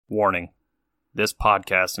Warning. This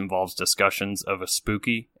podcast involves discussions of a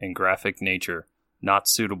spooky and graphic nature, not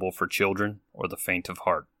suitable for children or the faint of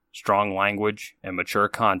heart. Strong language and mature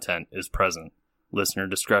content is present. Listener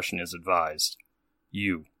discretion is advised.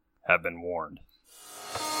 You have been warned.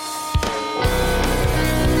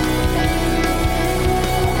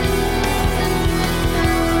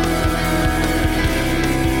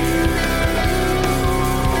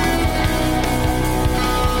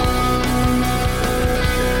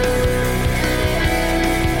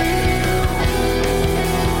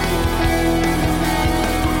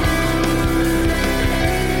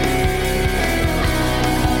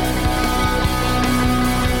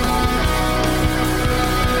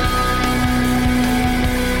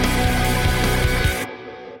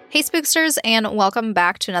 Hey Spooksters, and welcome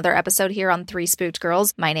back to another episode here on Three Spooked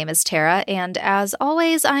Girls. My name is Tara, and as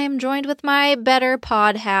always, I am joined with my better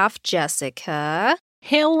pod half, Jessica.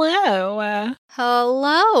 Hello.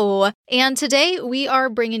 Hello. And today we are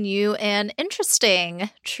bringing you an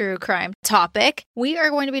interesting true crime topic. We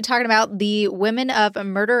are going to be talking about the women of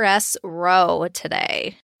Murderess Row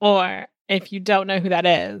today. Or, if you don't know who that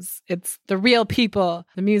is, it's The Real People,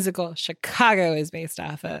 the musical Chicago is based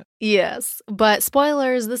off of. Yes, but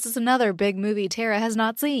spoilers, this is another big movie Tara has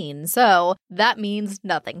not seen, so that means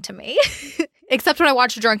nothing to me. Except when I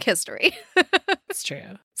watch Drunk History. It's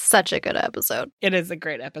true. Such a good episode. It is a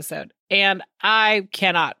great episode. And I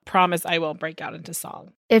cannot promise I won't break out into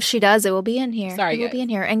song. If she does, it will be in here. Sorry, it will guys. be in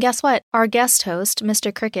here. And guess what? Our guest host,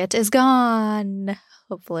 Mr. Cricket, is gone.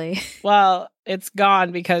 Hopefully. Well, it's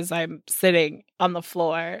gone because I'm sitting on the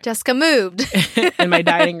floor. Jessica moved. In my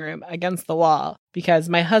dining room against the wall because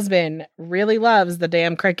my husband really loves the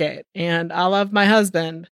damn cricket and I love my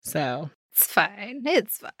husband. So It's fine.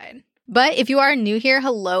 It's fine. But if you are new here,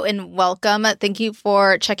 hello and welcome. Thank you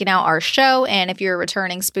for checking out our show. And if you're a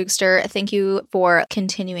returning spookster, thank you for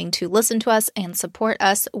continuing to listen to us and support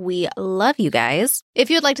us. We love you guys. If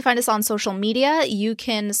you'd like to find us on social media, you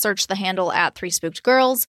can search the handle at Three Spooked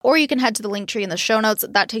Girls, or you can head to the link tree in the show notes.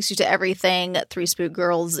 That takes you to everything Three Spooked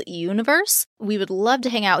Girls universe. We would love to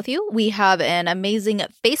hang out with you. We have an amazing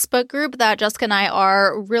Facebook group that Jessica and I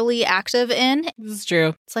are really active in. this is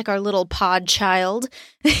true. It's like our little pod child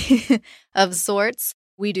of sorts.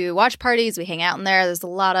 We do watch parties. We hang out in there. There's a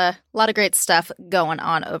lot of great stuff going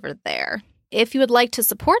on over there. If you would like to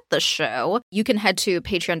support the show, you can head to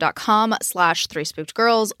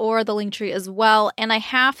patreon.com/threespookedgirls or the link tree as well. And I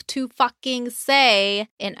have to fucking say,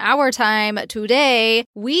 in our time today,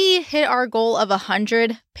 we hit our goal of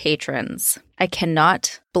 100 patrons. I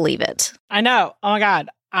cannot believe it. I know. Oh my God.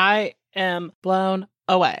 I am blown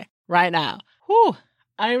away right now. Whew.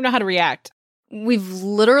 I don't even know how to react. We've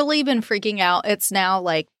literally been freaking out. It's now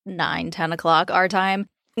like 9-10 o'clock our time.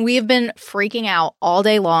 We have been freaking out all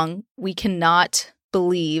day long. We cannot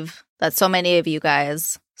believe that so many of you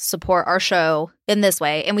guys support our show in this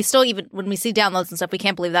way. And we still, even when we see downloads and stuff, we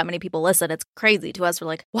can't believe that many people listen. It's crazy to us. We're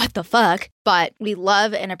like, what the fuck? But we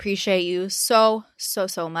love and appreciate you so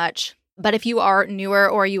much. But if you are newer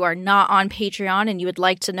or you are not on Patreon and you would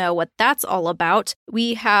like to know what that's all about,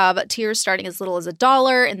 we have tiers starting as little as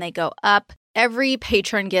 $1 and they go up. Every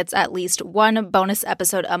patron gets at least one bonus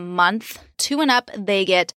episode a month. 2 and up, they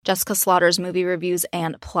get Jessica Slaughter's movie reviews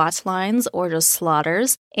and plot lines, or just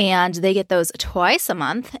Slaughters, and they get those twice a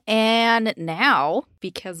month. And now,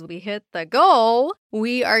 because we hit the goal,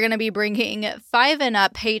 we are going to be bringing 5 and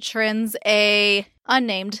up patrons a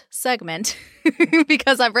unnamed segment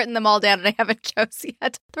because I've written them all down and I haven't chose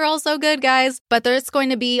yet. They're all so good, guys. But there's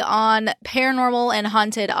going to be on paranormal and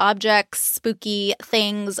haunted objects, spooky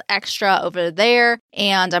things extra over there.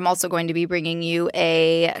 And I'm also going to be bringing you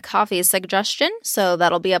a coffee suggestion. So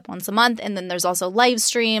that'll be up once a month. And then there's also live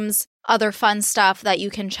streams, other fun stuff that you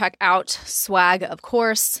can check out. Swag, of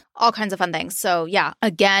course, all kinds of fun things. So yeah,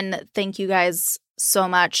 again, thank you guys so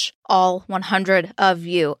much, all 100 of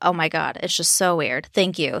you. Oh my God, it's just so weird.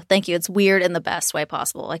 Thank you. Thank you. It's weird in the best way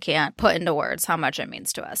possible. I can't put into words how much it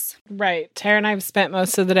means to us. Right. Tara and I have spent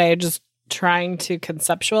most of the day just trying to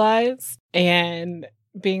conceptualize and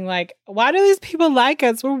being like, why do these people like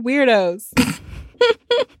us? We're weirdos.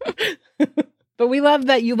 But we love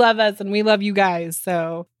that you love us and we love you guys.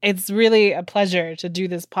 So it's really a pleasure to do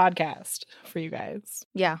this podcast for you guys.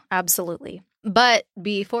 Yeah, absolutely. But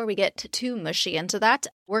before we get too mushy into that,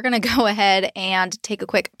 we're going to go ahead and take a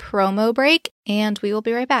quick promo break, and we will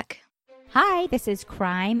be right back. Hi, this is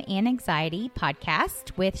Crime and Anxiety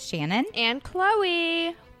Podcast with Shannon and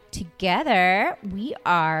Chloe. Together, we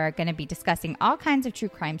are going to be discussing all kinds of true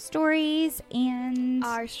crime stories and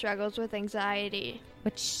our struggles with anxiety,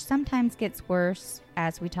 which sometimes gets worse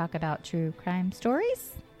as we talk about true crime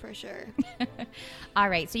stories. For sure. All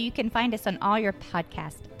right, so you can find us on all your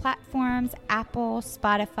podcast platforms, Apple,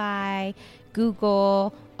 Spotify,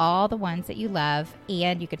 Google, all the ones that you love.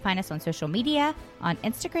 And you can find us on social media. On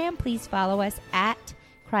Instagram, please follow us at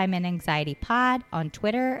Crime and Anxiety Pod. On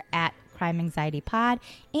Twitter, at Crime Anxiety Pod.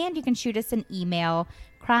 And you can shoot us an email,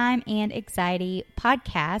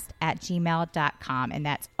 crimeandanxietypodcast@gmail.com. And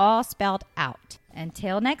that's all spelled out.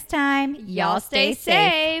 Until next time, y'all stay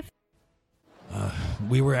safe.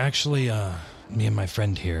 We were actually, me and my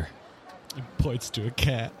friend here. It points to a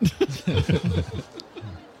cat.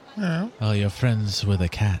 Oh, you're friends with a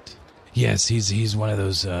cat? Yes, he's one of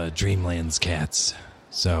those Dreamlands cats.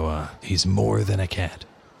 So, he's more than a cat.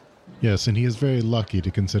 Yes, and he is very lucky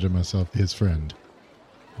to consider myself his friend.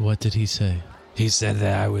 What did he say? He said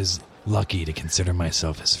that I was lucky to consider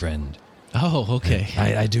myself his friend. Oh, okay.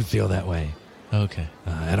 I do feel that way. Okay.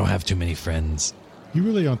 I don't have too many friends. You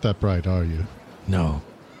really aren't that bright, are you? No.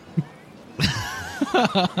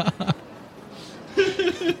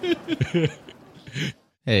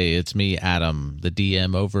 Hey, it's me, Adam, the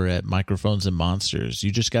DM over at Microphones and Monsters. You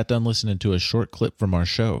just got done listening to a short clip from our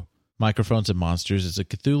show. Microphones and Monsters is a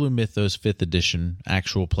Cthulhu Mythos 5th edition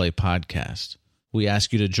actual play podcast. We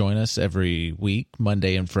ask you to join us every week,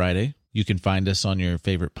 Monday and Friday. You can find us on your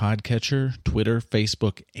favorite podcatcher, Twitter,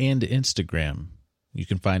 Facebook, and Instagram. You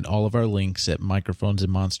can find all of our links at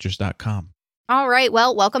microphonesandmonsters.com. All right.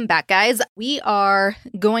 Well, welcome back, guys. We are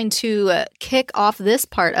going to kick off this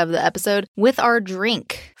part of the episode with our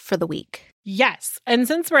drink for the week. Yes. And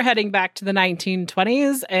since we're heading back to the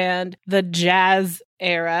 1920s and the jazz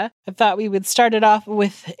era, I thought we would start it off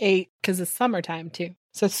with because it's summertime too.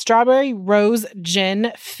 So Strawberry Rose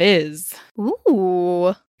Gin Fizz.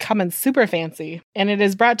 Ooh. Coming super fancy. And it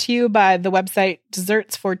is brought to you by the website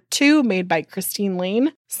Desserts for Two, made by Christine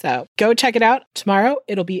Lane. So go check it out. Tomorrow,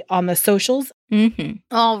 it'll be on the socials. Mm-hmm.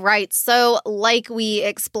 All right. So like we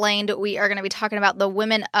explained, we are going to be talking about the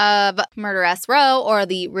women of Murderess Row, or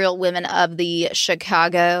the real women of the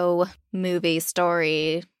Chicago movie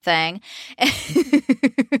story thing.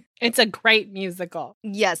 It's a great musical.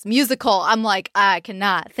 Yes, musical. I'm like, I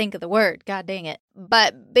cannot think of the word. God dang it.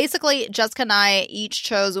 But basically, Jessica and I each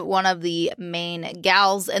chose one of the main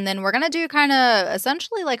gals, and then we're going to do kind of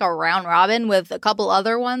essentially like a round robin with a couple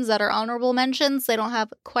other ones that are honorable mentions. They don't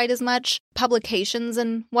have quite as much publications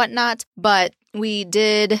and whatnot, but we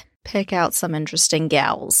did pick out some interesting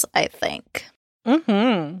gals, I think.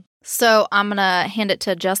 Mm-hmm. So I'm going to hand it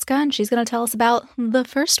to Jessica, and she's going to tell us about the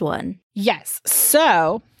first one. Yes.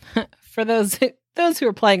 So for those who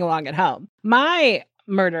are playing along at home, my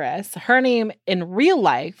murderess, her name in real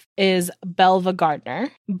life is Belva Gardner.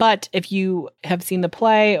 But if you have seen the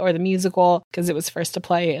play or the musical, because it was first a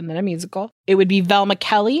play and then a musical, it would be Velma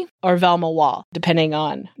Kelly or Velma Wall, depending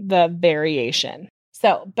on the variation.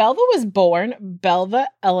 So Belva was born Belva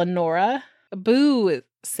Eleonora Boo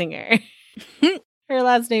Singer. Her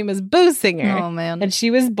last name is Boo Singer. Oh, man. And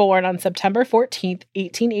she was born on September 14th,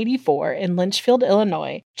 1884 in Litchfield,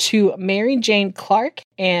 Illinois, to Mary Jane Clark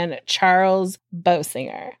and Charles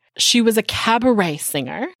Bosinger. She was a cabaret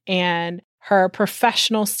singer, and her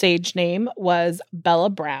professional stage name was Bella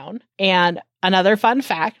Brown. And another fun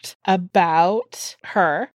fact about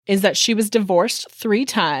her is that she was divorced 3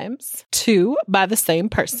 times, 2 by the same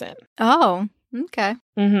person. Oh, okay.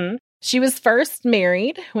 Mm-hmm. She was first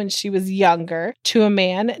married when she was younger to a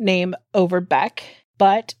man named Overbeck,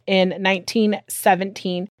 but in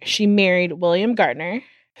 1917, she married William Gardner,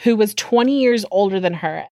 who was 20 years older than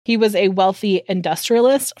her. He was a wealthy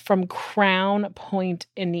industrialist from Crown Point,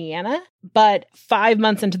 Indiana, but 5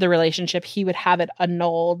 months into the relationship, he would have it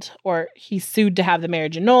annulled, or he sued to have the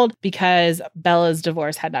marriage annulled because Bella's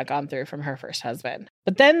divorce had not gone through from her first husband.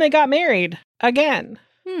 But then they got married again,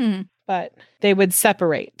 but they would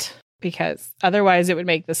separate, because otherwise it would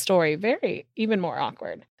make the story even more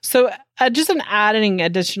awkward. So just adding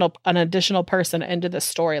an additional person into the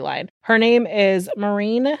storyline. Her name is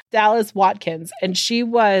Maureen Dallas Watkins, and she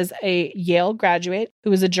was a Yale graduate who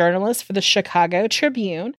was a journalist for the Chicago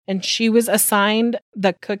Tribune, and she was assigned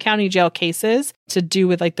the Cook County jail cases to do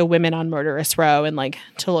with like the women on Murderess Row and like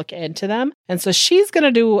to look into them. And so she's going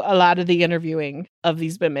to do a lot of the interviewing of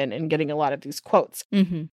these women and getting a lot of these quotes.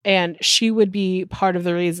 Mm-hmm. And she would be part of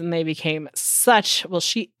the reason they became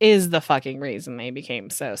she is the fucking reason they became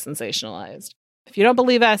so sensationalized. If you don't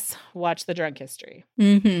believe us, watch The Drunk History.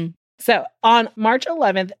 Mm-hmm. So on March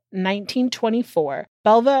 11th, 1924,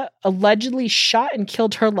 Belva allegedly shot and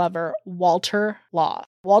killed her lover, Walter Law.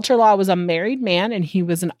 Walter Law was a married man, and he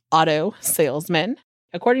was an auto salesman.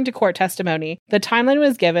 According to court testimony, the timeline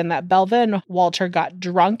was given that Belva and Walter got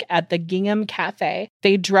drunk at the Gingham Cafe.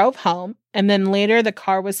 They drove home, and then later the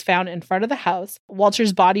car was found in front of the house.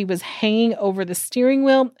 Walter's body was hanging over the steering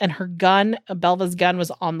wheel, and her gun, Belva's gun,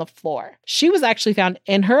 was on the floor. She was actually found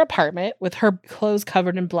in her apartment with her clothes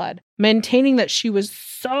covered in blood, maintaining that she was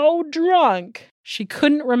so drunk she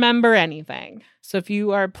couldn't remember anything. So if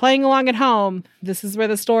you are playing along at home, this is where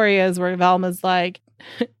the story is, where Velma's like,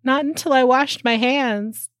 not until I washed my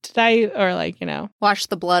hands did I, or like, you know. Wash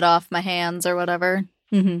the blood off my hands or whatever.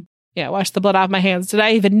 Mm-hmm. Yeah, wash the blood off my hands. Did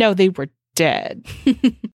I even know they were dead?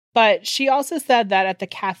 But she also said that at the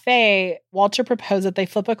cafe, Walter proposed that they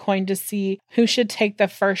flip a coin to see who should take the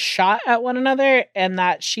first shot at one another, and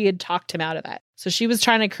that she had talked him out of that. So she was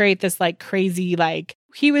trying to create this like crazy, like,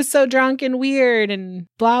 he was so drunk and weird and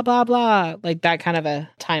blah, blah, blah, like that kind of a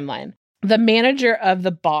timeline. The manager of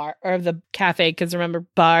the bar or of the cafe, because remember,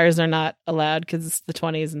 bars are not allowed because it's the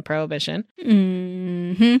 20s and prohibition,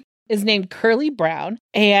 is named Curly Brown.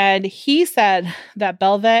 And he said that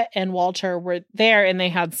Belva and Walter were there and they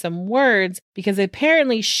had some words because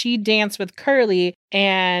apparently she danced with Curly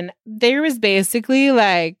and there was basically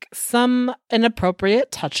like some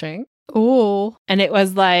inappropriate touching. Oh. And it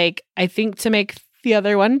was like, I think to make the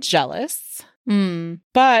other one jealous.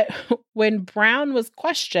 But when Brown was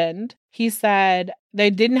questioned, he said they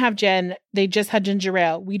didn't have gin. They just had ginger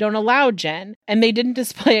ale. We don't allow gin. And they didn't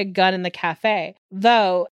display a gun in the cafe,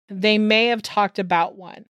 though they may have talked about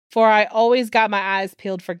one. For I always got my eyes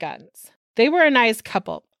peeled for guns. They were a nice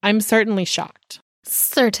couple. I'm certainly shocked.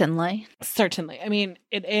 Certainly. I mean,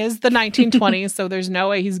 it is the 1920s, so there's no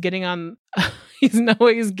way he's getting on. He's no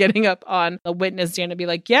way he's getting up on a witness stand and be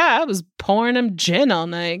like, yeah, I was pouring him gin all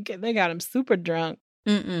night. They got him super drunk.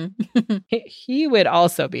 He would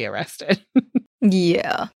also be arrested.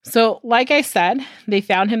 Yeah. So, like I said, they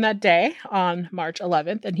found him that day on March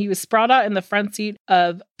 11th, and he was sprawled out in the front seat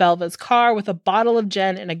of Belva's car with a bottle of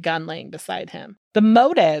gin and a gun laying beside him. The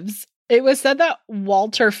motives. It was said that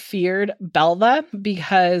Walter feared Belva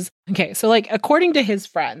because, okay, so like according to his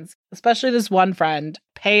friends, especially this one friend,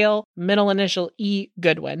 Pale, middle initial E.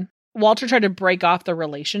 Goodwin, Walter tried to break off the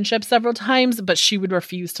relationship several times, but she would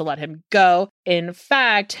refuse to let him go. In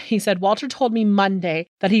fact, he said, Walter told me Monday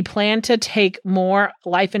that he planned to take more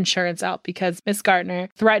life insurance out because Miss Gardner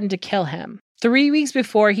threatened to kill him. 3 weeks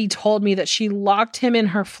before, he told me that she locked him in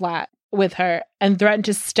her flat with her and threatened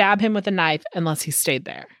to stab him with a knife unless he stayed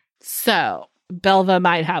there. So, Belva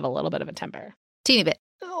might have a little bit of a temper. Teeny bit.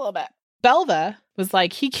 A little bit. Belva was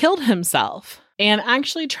like, he killed himself and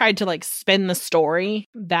actually tried to like spin the story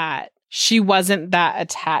that she wasn't that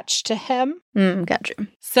attached to him. Gotcha.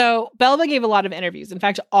 So, Belva gave a lot of interviews. In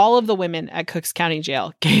fact, all of the women at Cooks County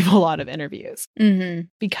Jail gave a lot of interviews.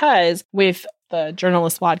 Because with the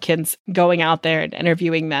journalist Watkins going out there and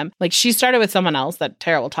interviewing them, like she started with someone else that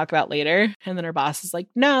Tara will talk about later. And then her boss is like,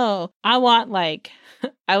 no, I want like,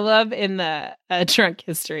 I love in the Drunk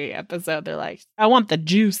History episode, they're like, I want the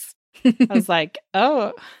juice. I was like,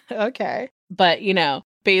 oh, okay. But, you know,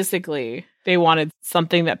 basically they wanted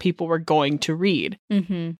something that people were going to read.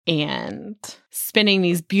 And spinning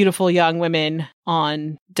these beautiful young women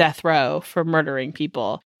on death row for murdering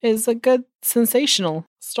people is a good sensational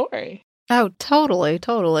story. Oh, totally.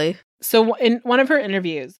 So in one of her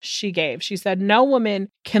interviews she said, no woman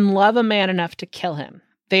can love a man enough to kill him.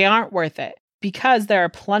 They aren't worth it because there are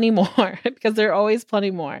plenty more, because there are always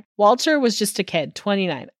plenty more. Walter was just a kid,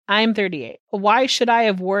 29. I'm 38. Why should I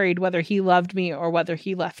have worried whether he loved me or whether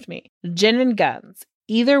he left me? Gin and guns.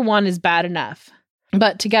 Either one is bad enough.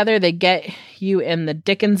 But together they get you in the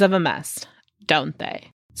dickens of a mess, don't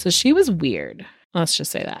they? So she was weird. Let's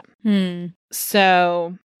just say that.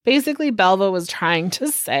 So basically, Belva was trying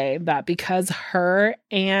to say that because her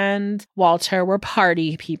and Walter were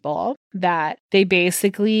party people, that they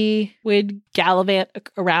basically would gallivant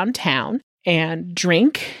around town and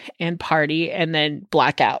drink and party and then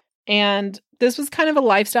black out. And this was kind of a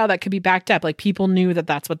lifestyle that could be backed up. Like people knew that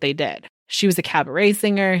that's what they did. She was a cabaret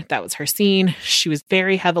singer. That was her scene. She was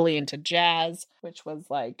very heavily into jazz, which was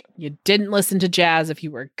like, you didn't listen to jazz if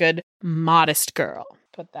you were a good, modest girl.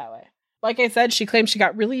 Put it that way. Like I said, she claimed she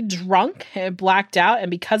got really drunk and blacked out.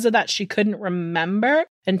 And because of that, she couldn't remember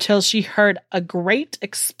until she heard a great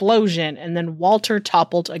explosion. And then Walter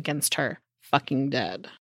toppled against her, fucking dead.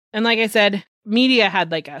 And like I said, media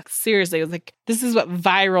had like seriously, it was like, this is what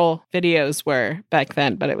viral videos were back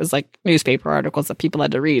then. But it was like newspaper articles that people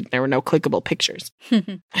had to read. There were no clickable pictures.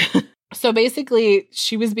 So basically,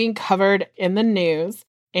 she was being covered in the news.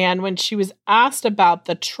 And when she was asked about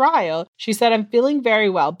the trial, she said, "I'm feeling very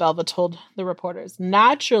well," Belva told the reporters.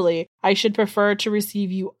 "Naturally, I should prefer to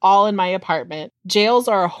receive you all in my apartment. Jails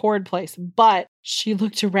are a horrid place," but she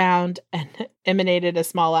looked around and emitted a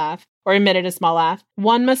small laugh.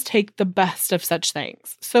 "One must take the best of such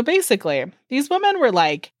things." So basically, these women were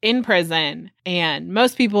like in prison, and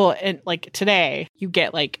most people in like today, you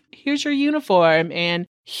get like, here's your uniform and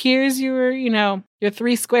here's your, your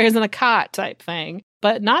 3 squares and a cot type thing.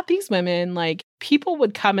 But not these women. Like, people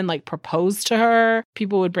would come and like propose to her.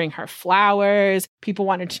 People would bring her flowers. People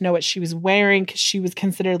wanted to know what she was wearing because she was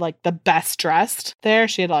considered like the best dressed there.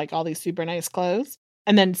 She had like all these super nice clothes.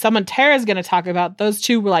 And then someone Tara's going to talk about, those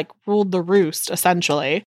two were like ruled the roost,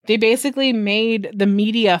 essentially. They basically made the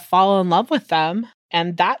media fall in love with them.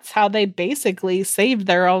 And that's how they basically saved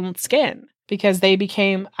their own skin, because they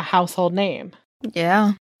became a household name.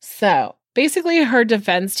 Yeah. So basically her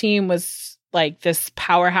defense team was like this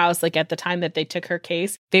powerhouse. Like at the time that they took her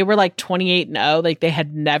case, they were like 28-0. Like they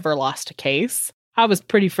had never lost a case. I was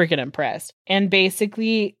pretty freaking impressed. And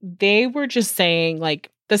basically they were just saying like,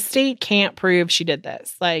 the state can't prove she did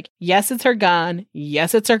this. Like, yes, it's her gun.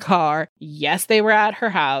 Yes, it's her car. Yes, they were at her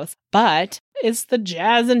house, but it's the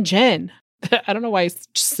jazz and gin. I don't know why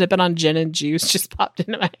sipping on gin and juice just popped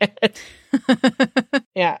into my head.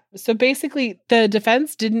 Yeah. So basically, the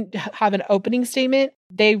defense didn't have an opening statement.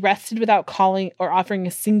 They rested without calling or offering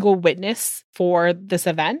a single witness for this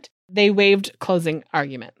event. They waived closing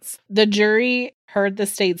arguments. The jury heard the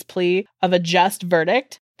state's plea of a just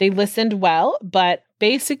verdict. They listened well, but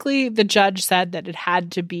basically the judge said that it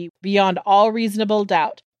had to be beyond all reasonable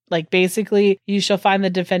doubt. Like basically, you shall find the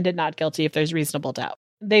defendant not guilty if there's reasonable doubt.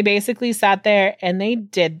 They basically sat there and they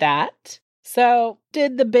did that. So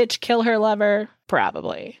did the bitch kill her lover?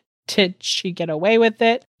 Probably. Did she get away with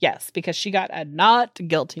it? Yes, because she got a not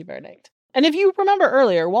guilty verdict. And if you remember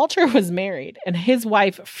earlier, Walter was married and his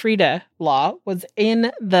wife, Frida Law, was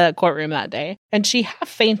in the courtroom that day. And she half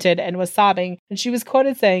fainted and was sobbing. And she was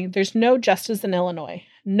quoted saying, "There's no justice in Illinois.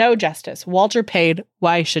 No justice. Walter paid.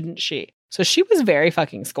 Why shouldn't she?" So she was very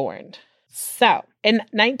fucking scorned. So in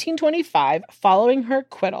 1925, following her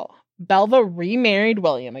acquittal, Belva remarried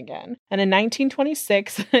William again. And in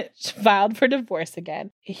 1926, filed for divorce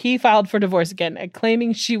again. He filed for divorce again,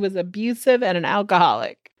 claiming she was abusive and an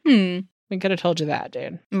alcoholic. We could have told you that,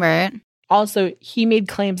 dude. Right. Also, he made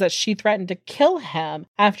claims that she threatened to kill him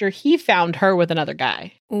after he found her with another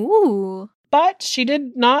guy. Ooh. But she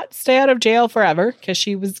did not stay out of jail forever because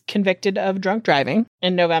she was convicted of drunk driving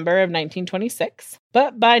in November of 1926.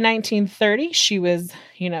 But by 1930, she was,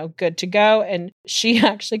 good to go. And she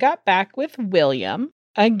actually got back with William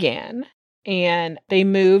again. And they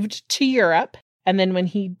moved to Europe. And then when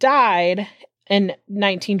he died in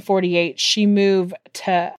 1948, she moved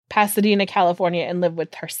to Pasadena, California, and lived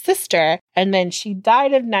with her sister. And then she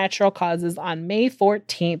died of natural causes on May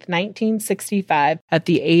 14th, 1965, at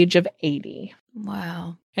the age of 80.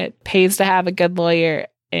 Wow. It pays to have a good lawyer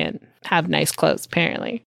and have nice clothes,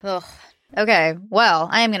 apparently. Ugh. Okay, well,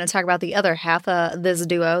 I am going to talk about the other half of this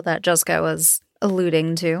duo that Jessica was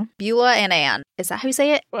alluding to. Beulah and Anne. Is that how you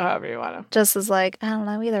say it? However you want to. Just as I don't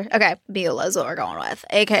know either. Okay, Beulah is what we're going with.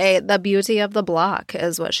 AKA the beauty of the block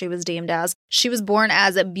is what she was deemed as. She was born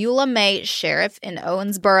as Beulah May Sheriff in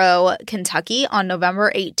Owensboro, Kentucky on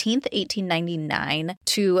November 18th, 1899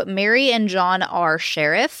 to Mary and John R.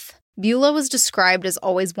 Sheriff. Beulah was described as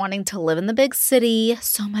always wanting to live in the big city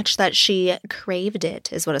so much that she craved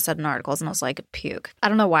it, is what it said in articles, and I was like, puke. I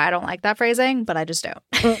don't know why I don't like that phrasing, but I just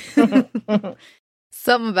don't.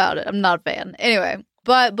 Something about it. I'm not a fan. Anyway,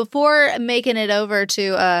 but before making it over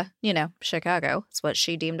to, Chicago, it's what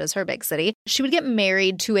she deemed as her big city, she would get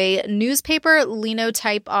married to a newspaper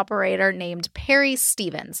linotype operator named Perry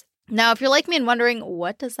Stevens. Now, if you're like me and wondering,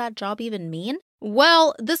 what does that job even mean?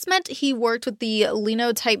 Well, this meant he worked with the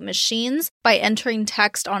linotype machines by entering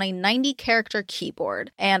text on a 90-character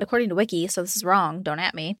keyboard. And according to Wiki, so this is wrong, don't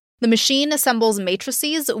at me, the machine assembles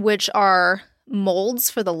matrices, which are molds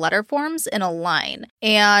for the letter forms in a line.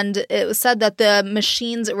 And it was said that the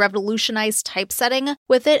machines revolutionized typesetting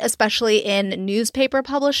with it, especially in newspaper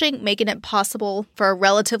publishing, making it possible for a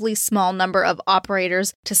relatively small number of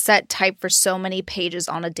operators to set type for so many pages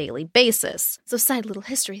on a daily basis. So side little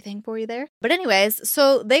history thing for you there. But anyways,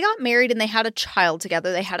 so they got married and they had a child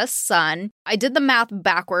together. They had a son. I did the math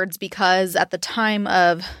backwards because at the time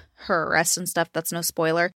of her arrest and stuff. That's no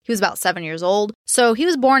spoiler. He was about 7 years old. So he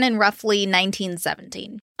was born in roughly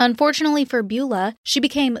 1917. Unfortunately for Beulah, she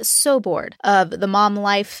became so bored of the mom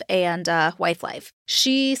life and wife life.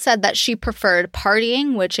 She said that she preferred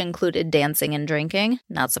partying, which included dancing and drinking.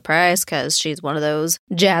 Not surprised, because she's one of those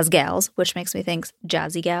jazz gals, which makes me think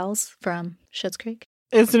jazzy gals from Schitt's Creek.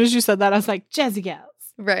 As soon as you said that, I was like, jazzy gals.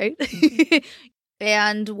 Right.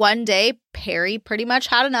 And one day, Perry pretty much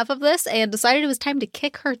had enough of this and decided it was time to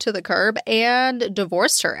kick her to the curb and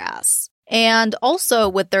divorced her ass. And also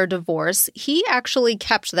with their divorce, he actually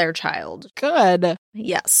kept their child. Good.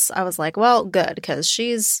 Yes. I was like, well, good, because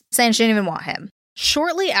she's saying she didn't even want him.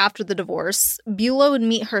 Shortly after the divorce, Beulah would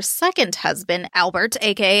meet her second husband, Albert,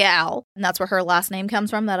 aka Al. And that's where her last name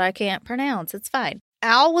comes from that I can't pronounce. It's fine.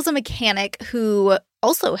 Al was a mechanic who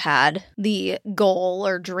also had the goal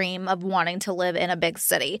or dream of wanting to live in a big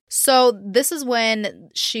city. So this is when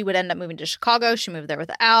she would end up moving to Chicago. She moved there with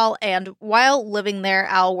Al. And while living there,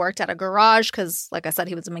 Al worked at a garage because, like I said,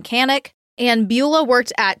 he was a mechanic. And Beulah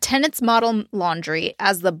worked at Tennett's Model Laundry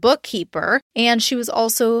as the bookkeeper. And she was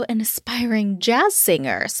also an aspiring jazz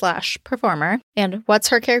singer / performer. And what's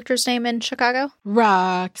her character's name in Chicago?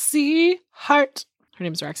 Roxy Hart. Her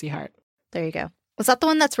name's Roxy Hart. There you go. Was that the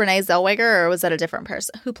one that's Renee Zellweger, or was that a different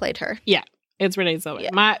person? Who played her? Yeah, it's Renee Zellweger.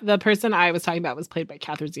 Yeah. The person I was talking about was played by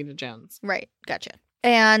Catherine Zeta-Jones. Right, gotcha.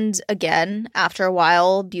 And again, after a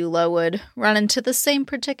while, Beulah would run into the same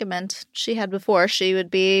predicament she had before. She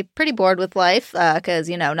would be pretty bored with life because,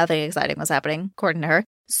 nothing exciting was happening, according to her.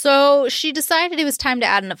 So she decided it was time to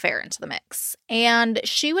add an affair into the mix. And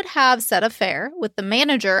she would have said affair with the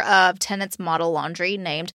manager of Tennett's Model Laundry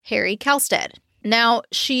named Harry Kalstead. Now,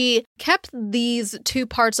 she kept these two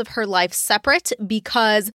parts of her life separate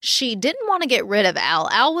because she didn't want to get rid of Al.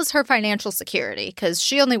 Al was her financial security because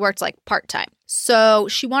she only worked part-time. So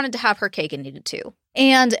she wanted to have her cake and eat it too.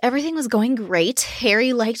 And everything was going great.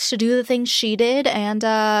 Harry liked to do the things she did. And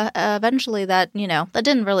eventually that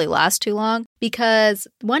didn't really last too long because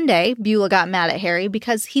one day Beulah got mad at Harry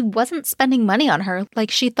because he wasn't spending money on her like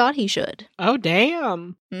she thought he should. Oh,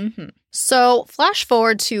 damn. Mm-hmm. So flash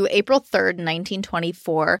forward to April 3rd,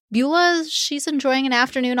 1924. Beulah, she's enjoying an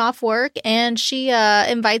afternoon off work and she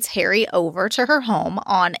invites Harry over to her home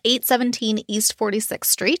on 817 East 46th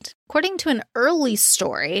Street. According to an early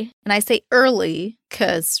story, and I say early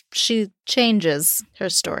because she changes her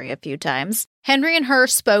story a few times, Henry and her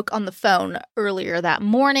spoke on the phone earlier that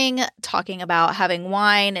morning, talking about having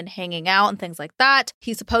wine and hanging out and things like that.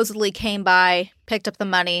 He supposedly came by, picked up the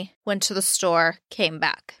money, went to the store, came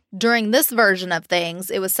back. During this version of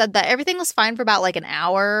things, it was said that everything was fine for about an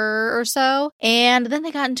hour or so, and then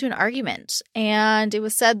they got into an argument. And it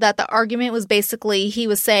was said that the argument was basically he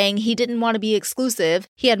was saying he didn't want to be exclusive.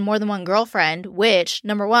 He had more than one girlfriend, which,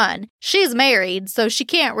 number one, she's married, so she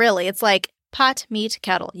can't really. It's like pot, meat,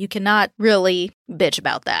 kettle. You cannot really bitch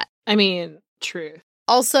about that. I mean, truth.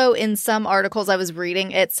 Also, in some articles I was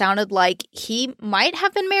reading, it sounded like he might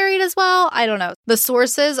have been married as well. I don't know. The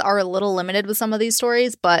sources are a little limited with some of these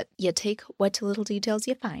stories, but you take what little details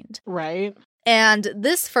you find. Right. And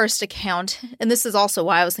this first account, and this is also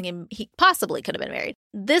why I was thinking he possibly could have been married.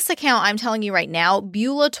 This account I'm telling you right now,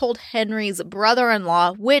 Beulah told Henry's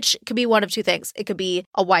brother-in-law, which could be one of two things. It could be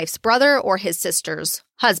a wife's brother or his sister's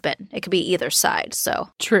husband. It could be either side. So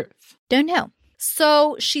truth. Don't know.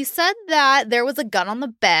 So she said that there was a gun on the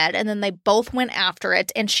bed and then they both went after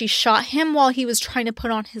it and she shot him while he was trying to put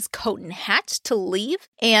on his coat and hat to leave.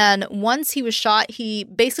 And once he was shot, he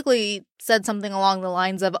basically said something along the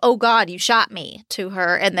lines of, "Oh God, you shot me," to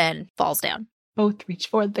her and then falls down. Both reach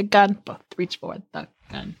for the gun. Both reach for the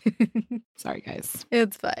gun. Sorry, guys.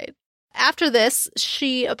 It's fine. After this,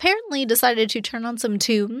 she apparently decided to turn on some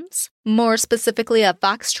tunes, more specifically a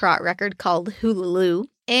foxtrot record called Hulu,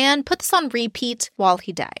 and put this on repeat while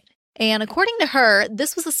he died. And according to her,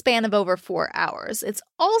 this was a span of over 4 hours. It's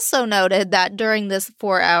also noted that during this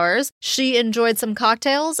 4 hours, she enjoyed some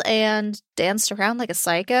cocktails and danced around like a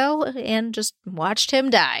psycho and just watched him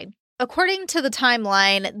die. According to the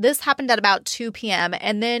timeline, this happened at about 2 p.m.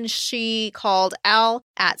 and then she called Al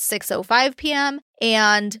at 6:05 p.m.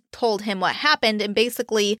 and told him what happened. And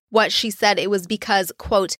basically what she said, it was because,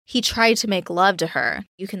 quote, he tried to make love to her.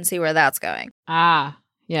 You can see where that's going. Ah,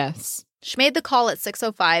 yes. She made the call at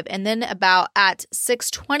 6:05 and then about at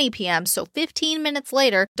 6:20 p.m., so 15 minutes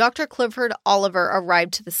later, Dr. Clifford Oliver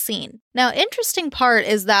arrived to the scene. Now, interesting part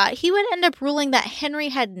is that he would end up ruling that Henry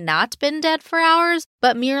had not been dead for hours,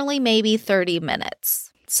 but merely maybe 30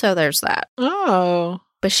 minutes. So there's that. Oh.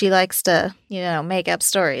 But she likes to, make up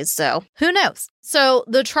stories, so who knows? So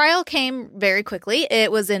the trial came very quickly.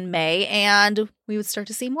 It was in May, and we would start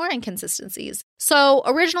to see more inconsistencies. So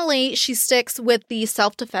originally, she sticks with the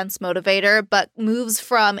self-defense motivator, but moves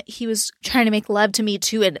from he was trying to make love to me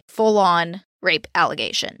to a full-on rape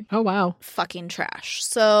allegation. Oh, wow. Fucking trash.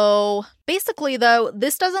 So basically, though,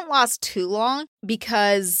 this doesn't last too long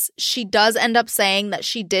because she does end up saying that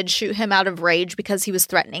she did shoot him out of rage because he was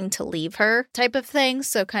threatening to leave her type of thing.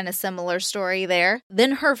 So kind of similar story there.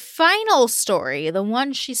 Then her final story, the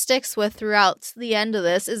one she sticks with throughout the end of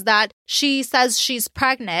this, is that she says she's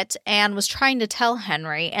pregnant and was trying to tell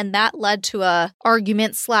Henry, and that led to a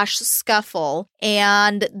argument/scuffle.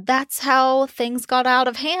 And that's how things got out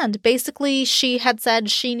of hand. Basically, she had said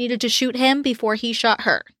she needed to shoot him before he shot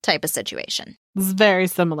her type of situation. It's very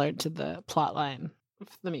similar to the plot line of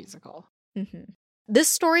the musical. Mm-hmm. This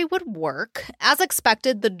story would work. As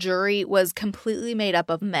expected, the jury was completely made up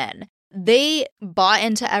of men. They bought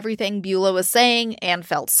into everything Beulah was saying and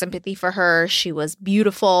felt sympathy for her. She was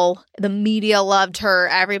beautiful. The media loved her.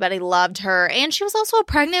 Everybody loved her. And she was also a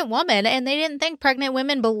pregnant woman, and they didn't think pregnant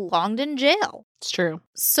women belonged in jail. It's true.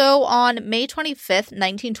 So on May 25th,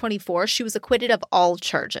 1924, she was acquitted of all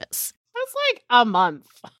charges. That's like a month.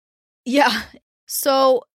 Yeah.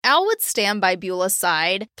 So Al would stand by Beulah's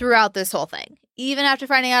side throughout this whole thing. Even after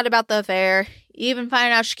finding out about the affair, even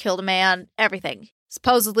finding out she killed a man, everything.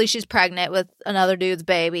 Supposedly she's pregnant with another dude's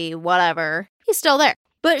baby, whatever. He's still there.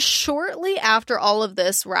 But shortly after all of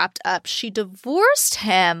this wrapped up, she divorced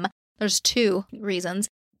him. There's two reasons.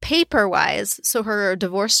 Paper-wise, so her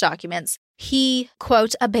divorce documents, he,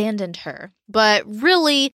 quote, abandoned her. But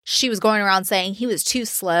really, she was going around saying he was too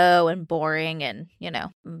slow and boring and,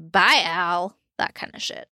 bye, Al, that kind of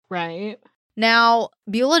shit. Right. Now,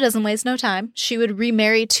 Beulah doesn't waste no time. She would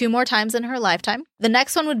remarry 2 more times in her lifetime. The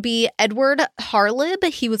next one would be Edward Harlib.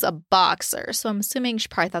 He was a boxer, so I'm assuming she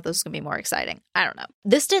probably thought this was going to be more exciting. I don't know.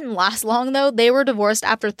 This didn't last long, though. They were divorced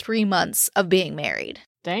after 3 months of being married.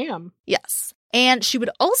 Damn. Yes. And she would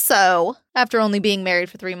also, after only being married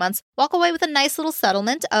for 3 months, walk away with a nice little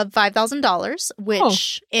settlement of $5,000,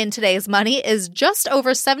 which in today's money is just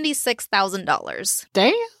over $76,000.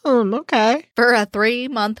 Damn, okay. For a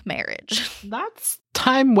 3-month marriage. That's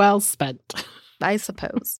time well spent. I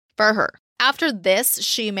suppose. For her. After this,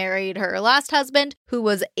 she married her last husband, who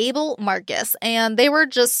was Abel Marcus, and they were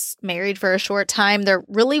just married for a short time. There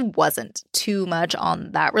really wasn't too much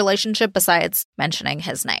on that relationship besides mentioning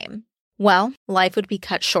his name. Well, life would be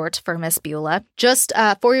cut short for Miss Beulah. Just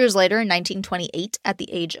 4 years later, in 1928, at the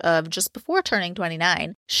age of just before turning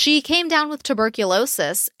 29, she came down with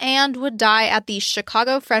tuberculosis and would die at the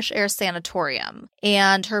Chicago Fresh Air Sanatorium.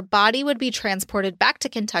 And her body would be transported back to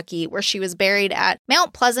Kentucky, where she was buried at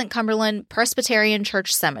Mount Pleasant Cumberland Presbyterian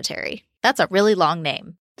Church Cemetery. That's a really long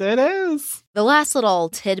name. It is. The last little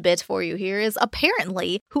tidbit for you here is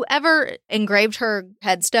apparently whoever engraved her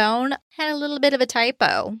headstone had a little bit of a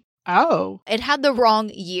typo. Oh. It had the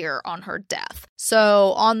wrong year on her death.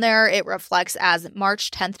 So on there, it reflects as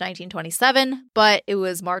March 10th, 1927, but it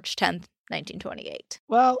was March 10th, 1928.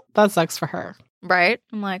 Well, that sucks for her. Right?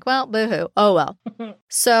 I'm like, well, boo-hoo. Oh, well.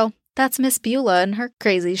 So that's Miss Beulah and her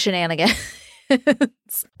crazy shenanigans.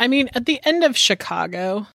 I mean, at the end of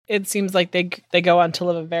Chicago, it seems like they go on to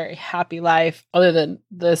live a very happy life. Other than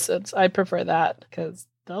this, I prefer that because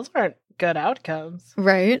those aren't good outcomes.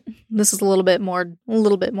 Right. This is a little bit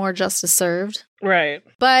more justice served. Right.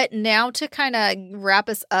 But now to kind of wrap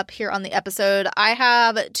us up here on the episode, I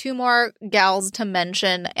have 2 more gals to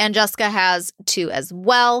mention, and Jessica has 2 as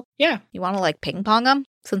well. Yeah. You want to ping pong them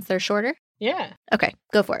since they're shorter? Yeah. Okay,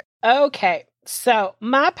 go for it. Okay. So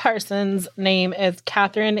my person's name is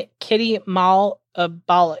Catherine Kitty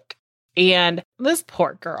Malabalik. And this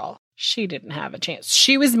poor girl, she didn't have a chance.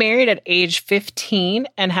 She was married at age 15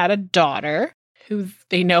 and had a daughter who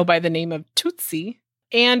they know by the name of Tootsie.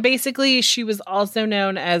 And basically, she was also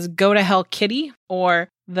known as Go to Hell Kitty or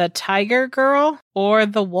the Tiger Girl or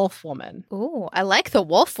the Wolf Woman. Ooh, I like the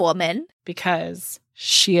Wolf Woman. Because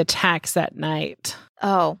she attacks at night.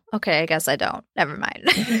 Oh, okay. I guess I don't. Never mind.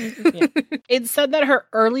 Yeah. It's said that her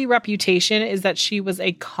early reputation is that she was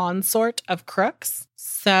a consort of crooks.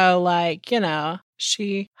 So,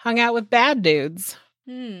 she hung out with bad dudes.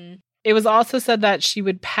 It was also said that she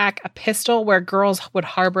would pack a pistol where girls would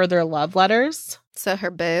harbor their love letters. So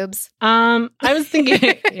her boobs? I was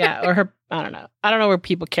thinking, yeah, or her, I don't know. I don't know where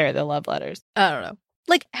people carry their love letters. I don't know.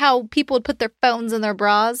 Like how people would put their phones in their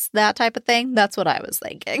bras, that type of thing. That's what I was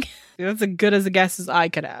thinking. That's as good as a guess as I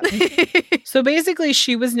could have. So basically,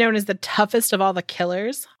 she was known as the toughest of all the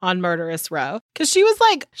killers on Murderess Row. Because she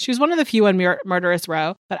was one of the few on Murderess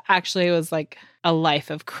Row that actually was a life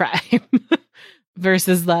of crime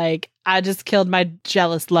versus like, I just killed my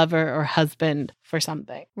jealous lover or husband for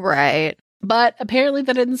something. Right. But apparently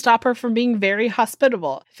that didn't stop her from being very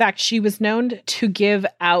hospitable. In fact, she was known to give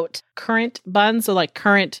out currant buns. So like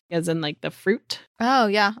currant as in like the fruit. Oh,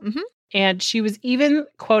 yeah. Mm-hmm. And she was even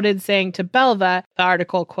quoted saying to Belva, the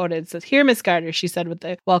article quoted says, "Here, Miss Gardner," she said with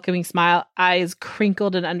a welcoming smile, eyes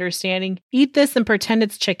crinkled in understanding, "eat this and pretend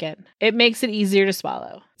it's chicken. It makes it easier to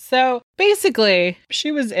swallow." So basically,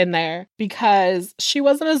 she was in there because she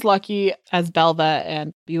wasn't as lucky as Belva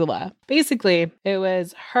and Beulah. Basically, it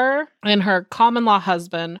was her and her common law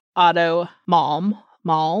husband, Otto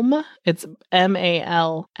Malm. It's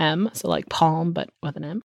M-A-L-M, so like palm, but with an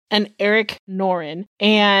M. And Eric Norin.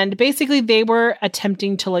 And basically they were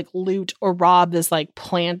attempting to like loot or rob this like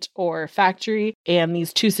plant or factory. And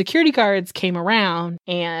these two security guards came around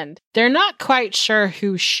and they're not quite sure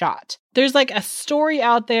who shot. There's like a story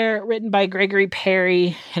out there written by Gregory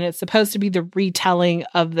Perry, and it's supposed to be the retelling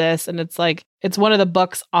of this. And it's like, it's one of the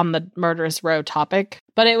books on the Murderous Row topic.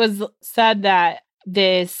 But it was said that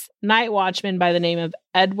this night watchman by the name of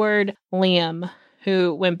Edward Liam,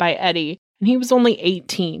 who went by Eddie, and he was only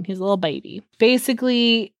 18. He's a little baby.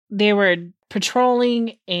 Basically, they were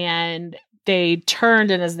patrolling and they turned.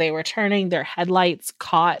 And as they were turning, their headlights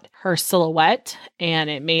caught her silhouette. And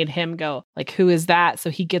it made him go, like, who is that? So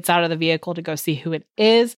he gets out of the vehicle to go see who it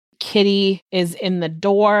is. Kitty is in the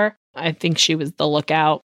door. I think she was the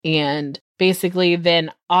lookout. And basically,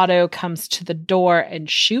 then Otto comes to the door and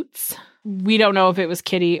shoots. We don't know if it was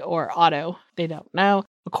Kitty or Otto. They don't know.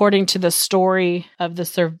 According to the story of the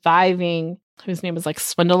surviving, whose name was like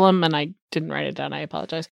Swindleham, and I didn't write it down, I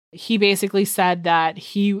apologize. He basically said that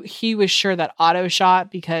he was sure that Otto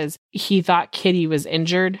shot because he thought Kitty was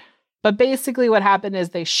injured. But basically what happened is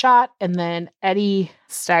they shot and then Eddie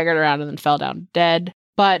staggered around and then fell down dead.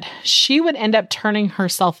 But she would end up turning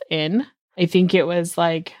herself in. I think it was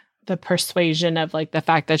like the persuasion of like the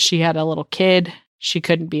fact that she had a little kid. She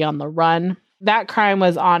couldn't be on the run. That crime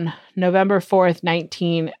was on November 4th,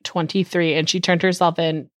 1923, and she turned herself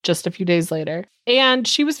in just a few days later. And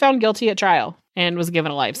she was found guilty at trial and was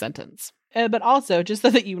given a life sentence. But also, just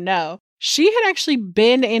so that you know, she had actually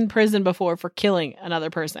been in prison before for killing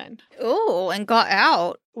another person. Oh, and got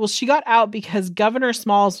out. Well, she got out because Governor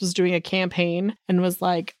Smalls was doing a campaign and was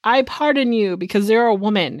like, "I pardon you because you're a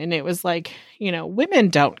woman." And it was like, you know, women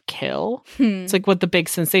don't kill. It's like what the big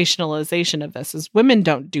sensationalization of this is. Women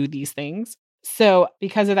don't do these things. So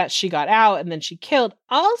because of that, she got out and then she killed.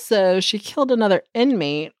 Also, she killed another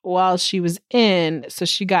inmate while she was in. So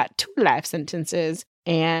she got 2 life sentences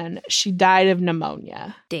and she died of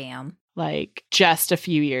pneumonia. Damn. Like just a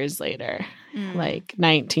few years later, like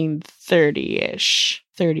 1930-ish,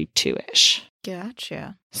 32-ish.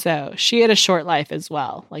 Gotcha. So she had a short life as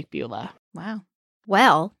well, like Beulah. Wow.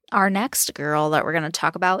 Well, our next girl that we're going to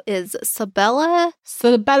talk about is Sabella.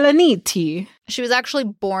 Sabellaniti. She was actually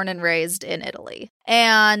born and raised in Italy.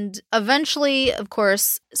 And eventually, of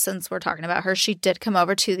course, since we're talking about her, she did come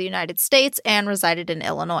over to the United States and resided in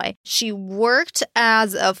Illinois. She worked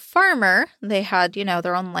as a farmer. They had, you know,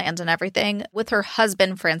 their own land and everything with her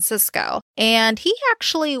husband, Francisco. And he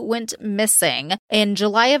actually went missing in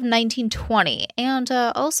July of 1920. And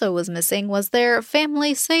also was missing was their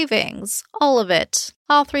family savings. All of it.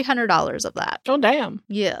 All $300 of that. Oh, damn.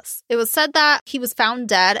 Yes. It was said that he was found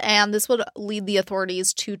dead, and this would lead the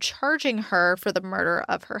authorities to charging her for the murder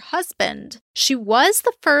of her husband. She was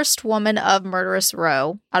the first woman of Murderous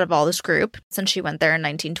Row out of all this group since she went there in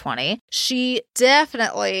 1920. She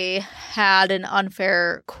definitely had an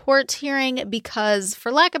unfair court hearing because,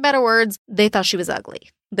 for lack of better words, they thought she was ugly.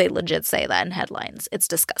 They legit say that in headlines. It's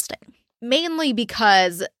disgusting. Mainly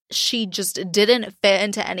because she just didn't fit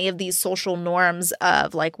into any of these social norms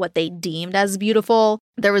of like what they deemed as beautiful.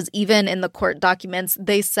 There was even in the court documents,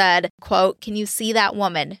 they said, quote, "Can you see that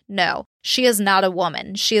woman? No, she is not a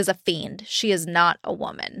woman. She is a fiend. She is not a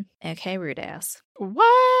woman." Okay, rude ass.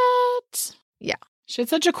 What? Yeah. She had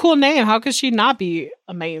such a cool name. How could she not be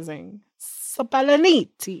amazing?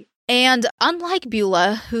 Sabellaniti. And unlike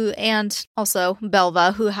Beulah, and also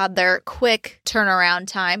Belva, who had their quick turnaround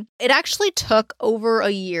time, it actually took over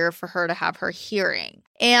a year for her to have her hearing.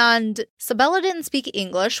 And Sabella didn't speak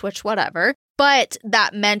English, which whatever, but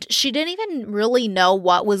that meant she didn't even really know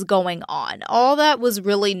what was going on. All that was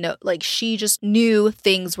really, she just knew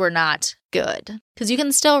things were not good. Because you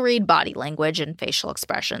can still read body language and facial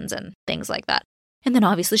expressions and things like that. And then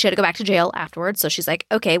obviously she had to go back to jail afterwards, so she's like,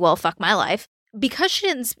 okay, well, fuck my life. because she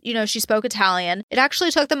didn't, she spoke Italian, it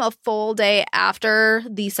actually took them a full day after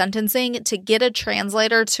the sentencing to get a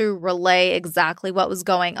translator to relay exactly what was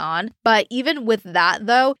going on. But even with that,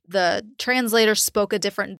 though, the translator spoke a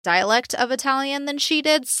different dialect of Italian than she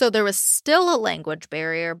did, so there was still a language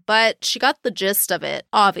barrier, but she got the gist of it,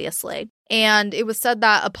 obviously. And it was said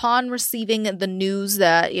that upon receiving the news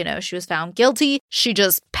that, she was found guilty, she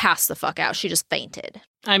just passed the fuck out. She just fainted.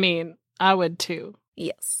 I mean, I would too.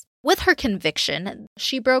 Yes. With her conviction,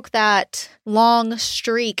 she broke that long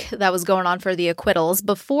streak that was going on for the acquittals.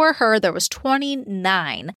 Before her, there was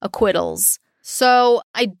 29 acquittals. So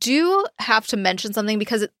I do have to mention something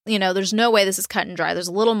because, there's no way this is cut and dry. There's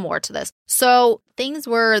a little more to this. So things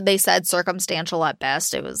were, they said, circumstantial at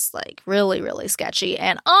best. It was really, really sketchy.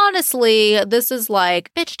 And honestly, this is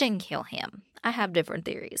bitch didn't kill him. I have different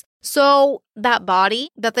theories. So that body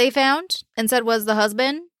that they found and said was the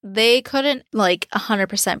husband, they couldn't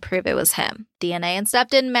 100% prove it was him. DNA and stuff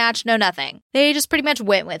didn't match, no nothing. They just pretty much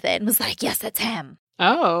went with it and was like, yes, that's him.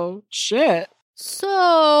 Oh, shit.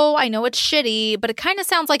 So I know it's shitty, but it kind of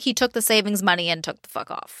sounds like he took the savings money and took the fuck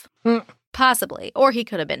off. Possibly. Or he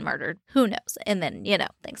could have been murdered. Who knows? And then,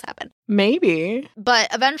 things happen. Maybe. But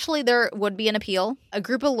eventually there would be an appeal. A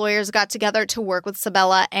group of lawyers got together to work with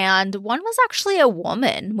Sabella, and one was actually a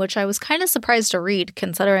woman, which I was kind of surprised to read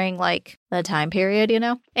considering, the time period,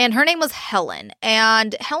 And her name was Helen.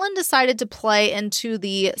 And Helen decided to play into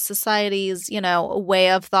the society's,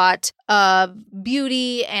 way of thought of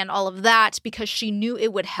beauty and all of that because she knew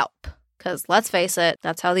it would help. Because let's face it,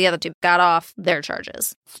 that's how the other two got off their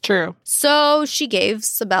charges. It's true. So she gave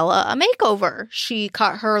Sabella a makeover. She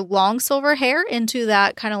cut her long silver hair into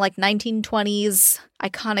that kind of 1920s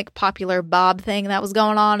iconic popular bob thing that was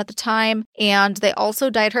going on at the time. And they also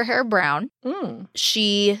dyed her hair brown.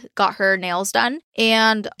 She got her nails done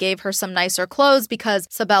and gave her some nicer clothes because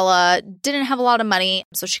Sabella didn't have a lot of money.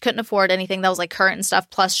 So she couldn't afford anything that was current and stuff.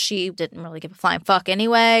 Plus, she didn't really give a flying fuck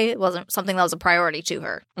anyway. It wasn't something that was a priority to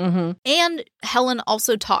her. And Helen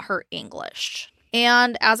also taught her English.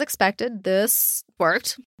 And as expected, this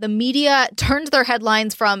worked. The media turned their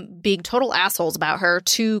headlines from being total assholes about her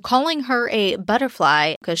to calling her a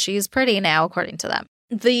butterfly because she's pretty now, according to them.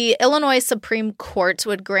 The Illinois Supreme Court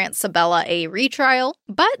would grant Sabella a retrial,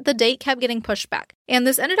 but the date kept getting pushed back. And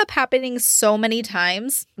this ended up happening so many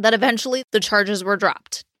times that eventually the charges were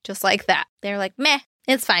dropped. Just like that. They're like, meh,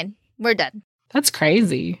 it's fine. We're done. That's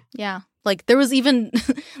crazy. Yeah. There was even,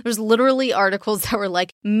 there's literally articles that were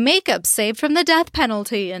makeup saved from the death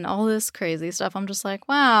penalty and all this crazy stuff. I'm just like,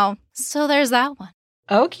 wow. So there's that one.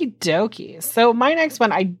 Okie dokie. So my next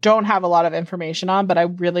one, I don't have a lot of information on, but I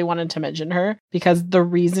really wanted to mention her because the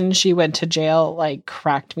reason she went to jail,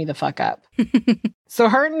 cracked me the fuck up. So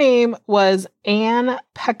her name was Anne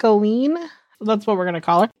Peccoline. That's what we're going to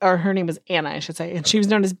call her. Or her name was Anna, I should say. And she was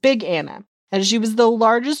known as Big Anna. And she was the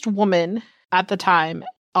largest woman at the time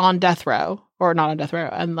on death row, or not on death row,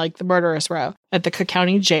 and the murderous row at the Cook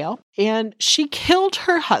County Jail. And she killed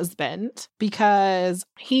her husband because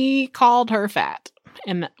he called her fat.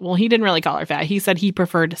 And well, he didn't really call her fat. He said he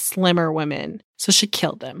preferred slimmer women. So she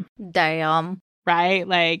killed him. Damn.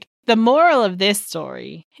 Right? The moral of this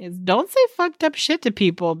story is don't say fucked up shit to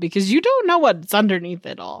people because you don't know what's underneath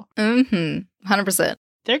it all. 100%.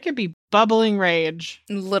 There could be bubbling rage.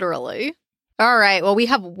 Literally. All right, well, we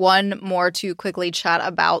have one more to quickly chat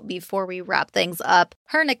about before we wrap things up.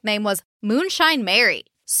 Her nickname was Moonshine Mary.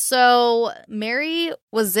 So Mary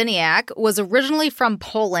Wozniak was originally from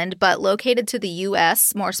Poland, but located to the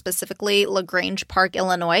U.S., more specifically LaGrange Park,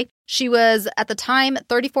 Illinois. She was, at the time,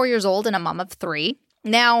 34 years old and a mom of 3.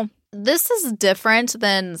 Now, this is different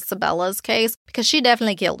than Sabella's case because she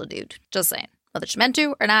definitely killed a dude. Just saying. Whether she meant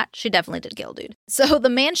to or not, she definitely did kill a dude. So the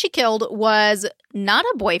man she killed was not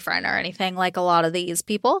a boyfriend or anything like a lot of these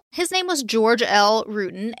people. His name was George L.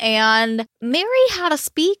 Rutan, and Mary had a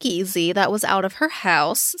speakeasy that was out of her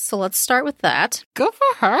house. So let's start with that. Good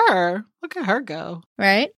for her. Look at her go.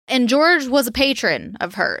 Right? And George was a patron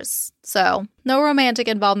of hers. So no romantic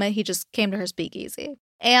involvement. He just came to her speakeasy.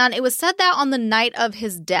 And it was said that on the night of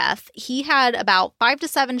his death, he had about 5 to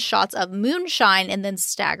 7 shots of moonshine and then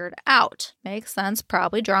staggered out. Makes sense,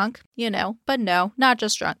 probably drunk, but no, not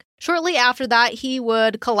just drunk. Shortly after that, he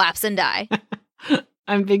would collapse and die.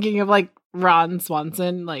 I'm thinking of Ron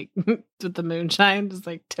Swanson, with the moonshine, just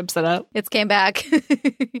like tips it up. It's came back.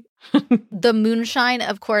 The moonshine,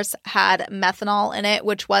 of course, had methanol in it,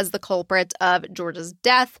 which was the culprit of George's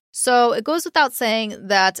death. So it goes without saying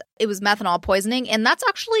that it was methanol poisoning, and that's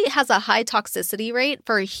actually has a high toxicity rate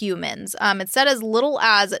for humans. It said as little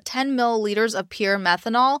as 10 milliliters of pure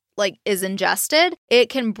methanol is ingested. It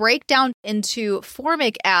can break down into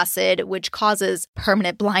formic acid, which causes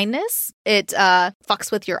permanent blindness. It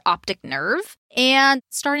fucks with your optic nerve. And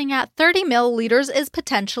starting at 30 milliliters is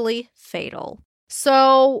potentially fatal.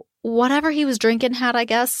 So whatever he was drinking had, I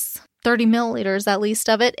guess, 30 milliliters at least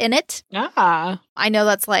of it in it. Ah. I know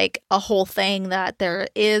that's like a whole thing that there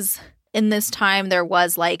is in this time. There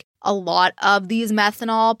was like a lot of these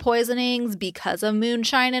methanol poisonings because of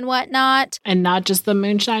moonshine and whatnot. And not just the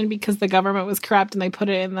moonshine, because the government was corrupt and they put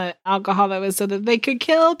it in the alcohol that was so that they could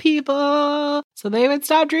kill people. So they would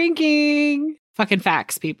stop drinking. Fucking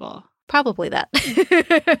facts, people. Probably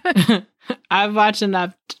that. I've watched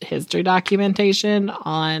enough history documentation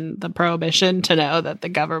on the Prohibition to know that the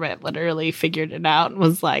government literally figured it out and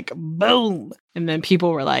was like, boom. And then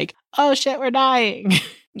people were like, oh shit, we're dying.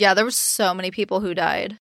 Yeah, there were so many people who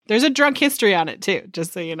died. There's a drunk history on it too,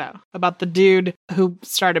 just so you know, about the dude who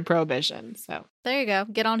started Prohibition. So there you go.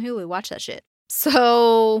 Get on Hulu. Watch that shit.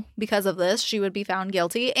 So because of this, she would be found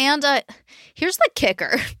guilty. And here's the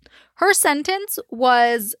kicker. Her sentence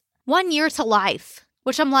was 1 year to life,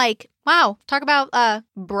 which I'm like, wow, talk about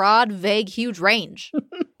broad, vague, huge range.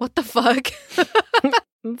 What the fuck?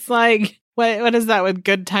 It's like, what is that with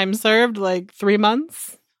good time served? Like 3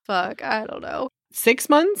 months? Fuck, I don't know. 6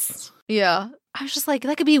 months? Yeah. I was just like,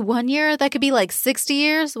 that could be 1 year. That could be like 60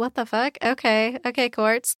 years. What the fuck? Okay,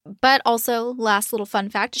 courts. But also, last little fun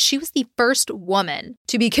fact, she was the first woman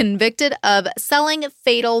to be convicted of selling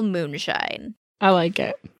fatal moonshine. I like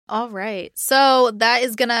it. All right. So that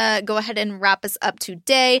is going to go ahead and wrap us up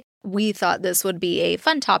today. We thought this would be a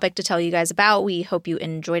fun topic to tell you guys about. We hope you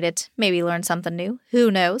enjoyed it. Maybe learned something new.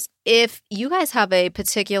 Who knows? If you guys have a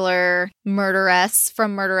particular murderess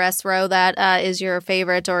from Murderess Row that is your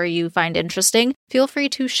favorite or you find interesting, feel free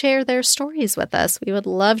to share their stories with us. We would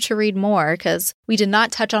love to read more because we did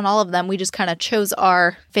not touch on all of them. We just kind of chose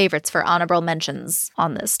our favorites for honorable mentions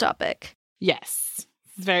on this topic. Yes,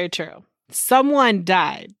 very true. Someone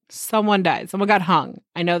died. Someone got hung.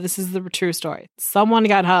 I know this is the true story. Someone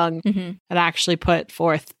got hung and actually put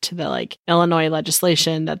forth to the Illinois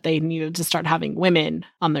legislation that they needed to start having women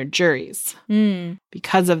on their juries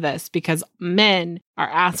because of this, because men are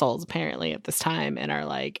assholes apparently at this time and are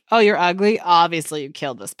like, oh, you're ugly. Obviously you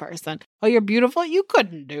killed this person. Oh, you're beautiful. You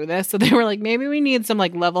couldn't do this. So they were like, maybe we need some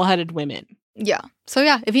level-headed women. Yeah. So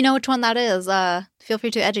yeah, if you know which one that is, feel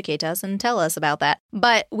free to educate us and tell us about that.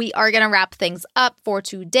 But we are going to wrap things up for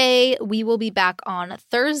today. We will be back on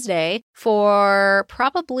Thursday for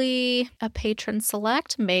probably a patron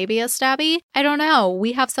select, maybe a stabby. I don't know.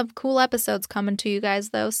 We have some cool episodes coming to you guys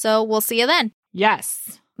though. So we'll see you then.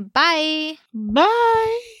 Yes. Bye.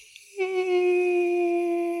 Bye.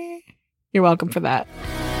 You're welcome for that.